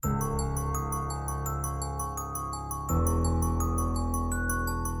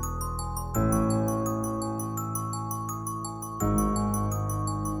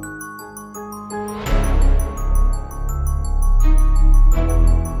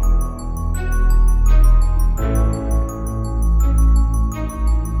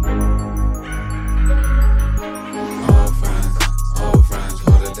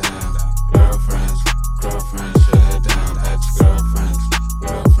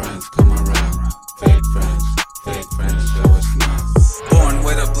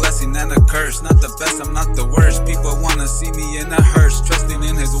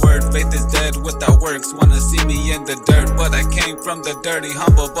from the dirty,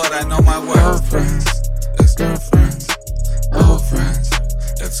 humble, but I know my worth. Girlfriends, ex-girlfriends, old friends,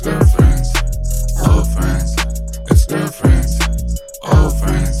 ex-girlfriends, old friends, ex-girlfriends, old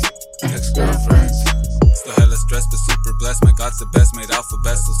friends, ex-girlfriends. Still hella stressed but super blessed. My God's the best, made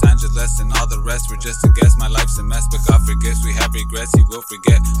alphabets, Los Angeles and all the rest. We're just a guess, my life's a mess, but God forgives. We have regrets, He will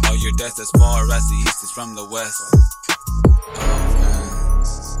forget all your debts as far as the east is from the west.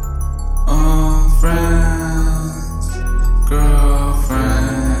 Old friends,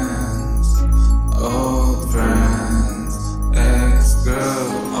 girlfriends, old friends,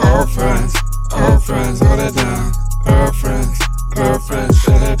 old friends, hold it down. Girlfriends,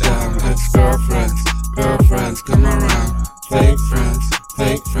 shut it down. Ex-girlfriends, girlfriends, come around. Fake friends,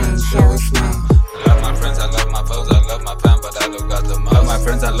 show us now. I love my friends, I love my foes, I love my fam, but I love God the most. Love my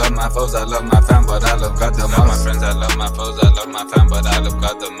friends, I love my foes, I love my fam, but I love God the most. Love my friends, I love my foes, I love my fam, but I love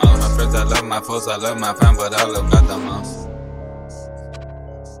God the most. My friends, I love my foes, I love my fam, but I love God the most.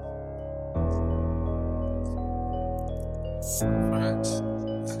 Friends,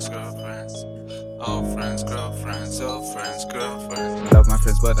 ex-girlfriends, old friends, girlfriends, old friends, girlfriends. Love my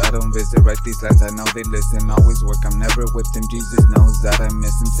friends, but I don't visit. Write these lines, I know they listen. Always work, I'm never with them. Jesus knows that I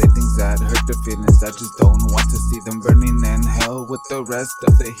miss him. Say things that hurt their feelings. I just don't want to see them burning in hell with the rest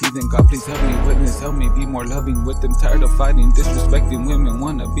of the heathen. God, please help me witness, help me be more loving with them. Tired of fighting, disrespecting women.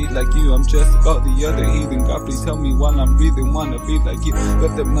 Wanna be like you, I'm just about the other heathen. God, please help me while I'm breathing. Wanna be like you,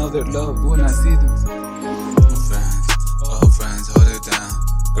 let them know they're loved when I see them. Old friends, hold it down.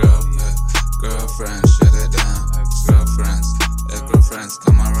 Girlfriends, shut it down. Girlfriends, ex-girlfriends,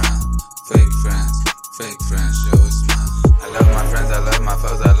 come around. Fake friends, show